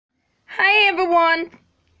Hi everyone.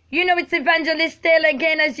 You know it's Evangelist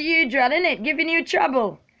again as usual, isn't it? Giving you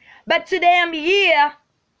trouble. But today I'm here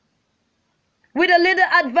with a little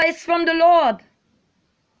advice from the Lord.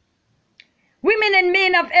 Women and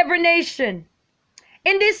men of every nation.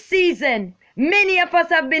 In this season, many of us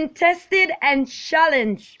have been tested and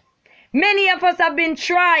challenged. Many of us have been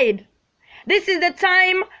tried. This is the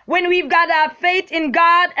time when we've got our faith in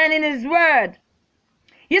God and in His Word.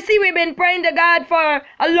 You see, we've been praying to God for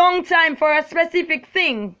a long time for a specific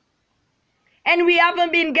thing. And we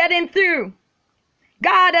haven't been getting through.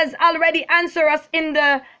 God has already answered us in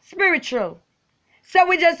the spiritual. So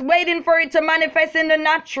we're just waiting for it to manifest in the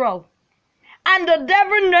natural. And the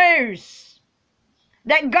devil knows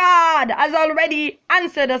that God has already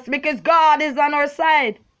answered us because God is on our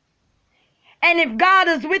side. And if God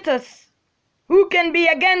is with us, who can be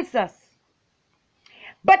against us?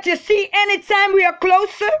 But you see, anytime we are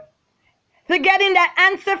closer to getting that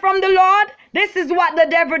answer from the Lord, this is what the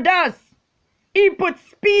devil does. He puts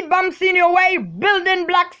speed bumps in your way, building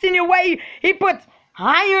blocks in your way. He puts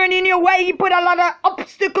iron in your way. He put a lot of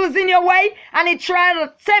obstacles in your way, and he tries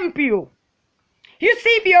to tempt you. You see,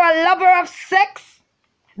 if you're a lover of sex,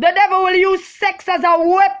 the devil will use sex as a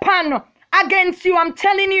weapon against you. I'm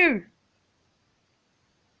telling you.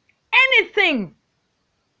 Anything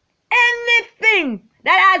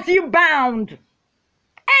that has you bound,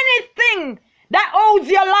 anything that owes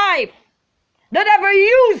your life, the devil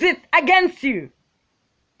use it against you.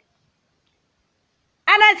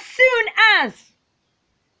 And as soon as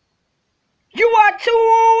you are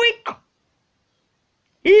too weak,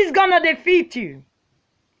 he's gonna defeat you.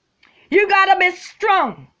 You gotta be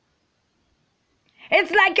strong.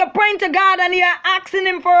 It's like you're praying to God and you're asking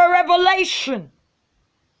him for a revelation.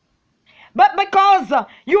 But because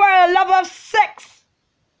you are a lover of sex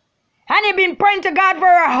and you've been praying to God for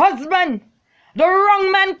a husband, the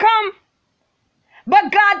wrong man come.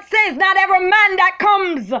 But God says not every man that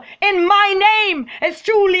comes in my name is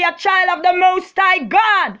truly a child of the Most High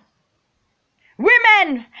God.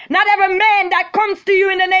 Women, not every man that comes to you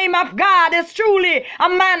in the name of God is truly a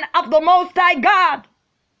man of the Most High God.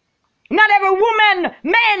 Not every woman,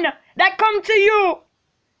 men that come to you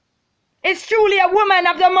is truly a woman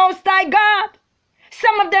of the Most High God.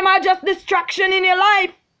 Some of them are just distraction in your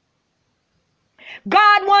life.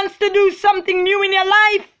 God wants to do something new in your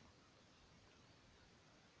life.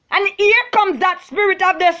 And here comes that spirit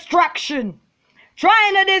of distraction,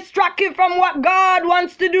 trying to distract you from what God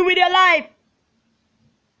wants to do with your life,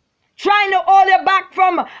 trying to hold you back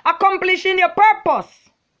from accomplishing your purpose.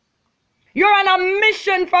 You're on a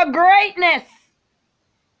mission for greatness.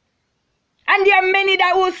 And there are many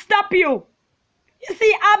that will stop you. You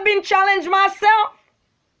see, I've been challenged myself.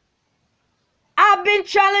 I've been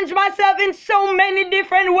challenged myself in so many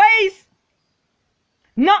different ways.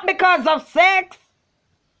 Not because of sex,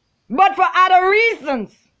 but for other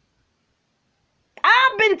reasons.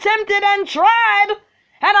 I've been tempted and tried,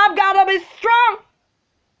 and I've got to be strong.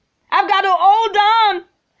 I've got to hold on.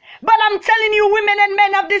 But I'm telling you, women and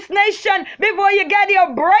men of this nation, before you get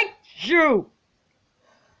your breakthrough,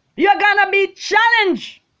 you're going to be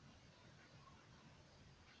challenged.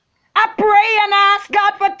 I pray and I ask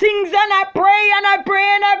God for things, and I pray and I pray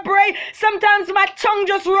and I pray. Sometimes my tongue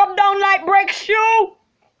just rub down like breakthrough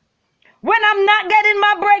when I'm not getting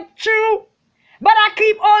my breakthrough. But I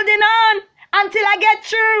keep holding on until I get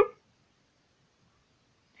through.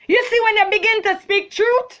 You see, when you begin to speak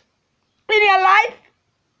truth in your life,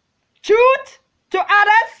 truth to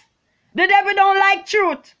others, the devil don't like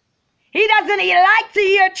truth. He doesn't like to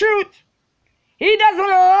hear truth. He doesn't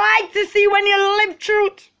like to see when you live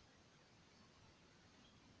truth.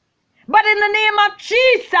 But in the name of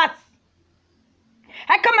Jesus,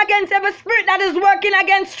 I come against every spirit that is working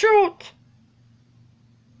against truth.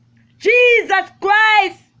 Jesus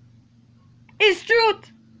Christ is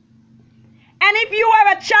truth. And if you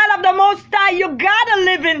are a child of the Most High, you gotta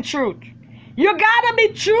live in truth. You gotta be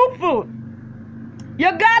truthful.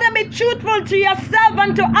 You gotta be truthful to yourself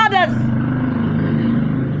and to others.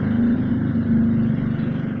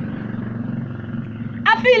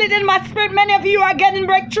 I feel it in my spirit. Many of you are getting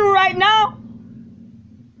breakthrough right now.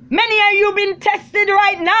 Many of you been tested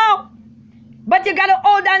right now. But you gotta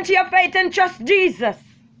hold on to your faith and trust Jesus.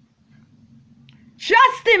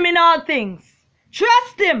 Trust Him in all things.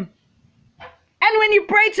 Trust Him. And when you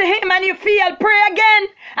pray to Him and you feel, pray again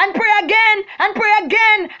and pray again and pray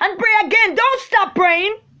again and pray again. Don't stop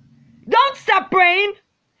praying. Don't stop praying.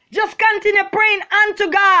 Just continue praying unto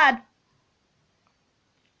God.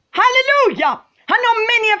 Hallelujah. I know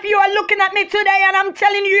many of you are looking at me today, and I'm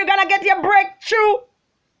telling you, you're going to get your breakthrough.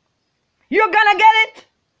 You're going to get it.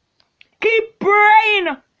 Keep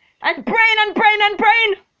praying. And praying and praying and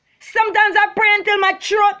praying. Sometimes I pray until my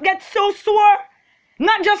throat gets so sore.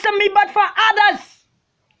 Not just for me, but for others.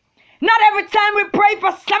 Not every time we pray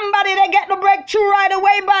for somebody, they get the breakthrough right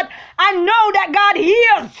away, but I know that God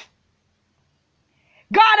hears.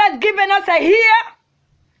 God has given us a ear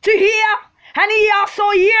to hear, and He also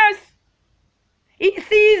hears. He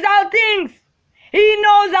sees all things. He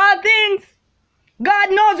knows all things. God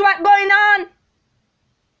knows what's going on.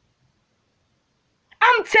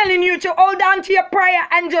 I'm telling you to hold on to your prayer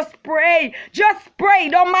and just pray. Just pray.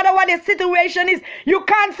 Don't matter what the situation is. You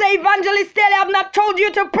can't say, Evangelist, tell you I've not told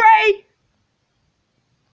you to pray.